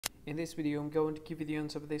In this video, I'm going to give you the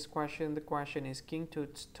answer of this question. The question is, King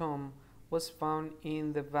Tut's tomb was found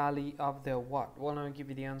in the valley of the what? Well, I'll give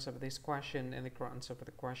you the answer of this question, and the correct answer for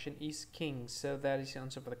the question is Kings. So that is the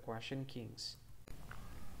answer for the question, Kings.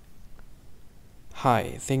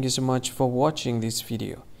 Hi, thank you so much for watching this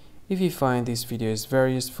video. If you find this video is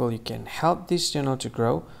very useful, you can help this channel to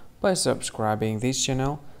grow by subscribing this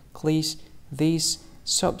channel. Please this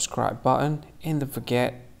subscribe button and don't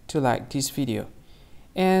forget to like this video.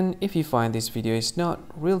 And if you find this video is not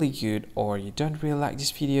really good, or you don't really like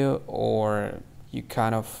this video, or you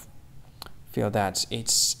kind of feel that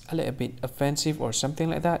it's a little bit offensive or something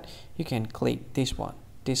like that, you can click this one,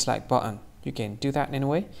 dislike button. You can do that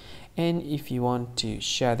anyway. And if you want to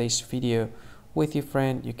share this video with your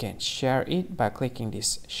friend, you can share it by clicking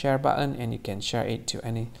this share button, and you can share it to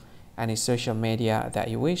any social media that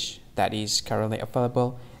you wish that is currently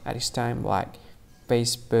available at this time, like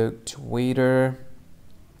Facebook, Twitter,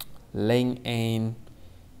 LinkedIn,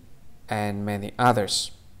 and many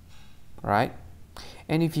others, right?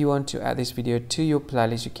 And if you want to add this video to your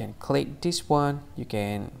playlist, you can click this one. You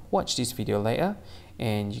can watch this video later,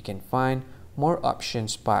 and you can find more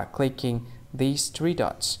options by clicking these three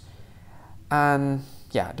dots. And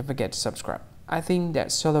yeah, don't forget to subscribe. I think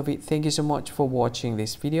that's all of it. Thank you so much for watching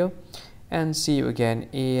this video, and see you again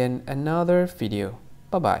in another video.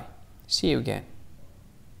 Bye bye. See you again.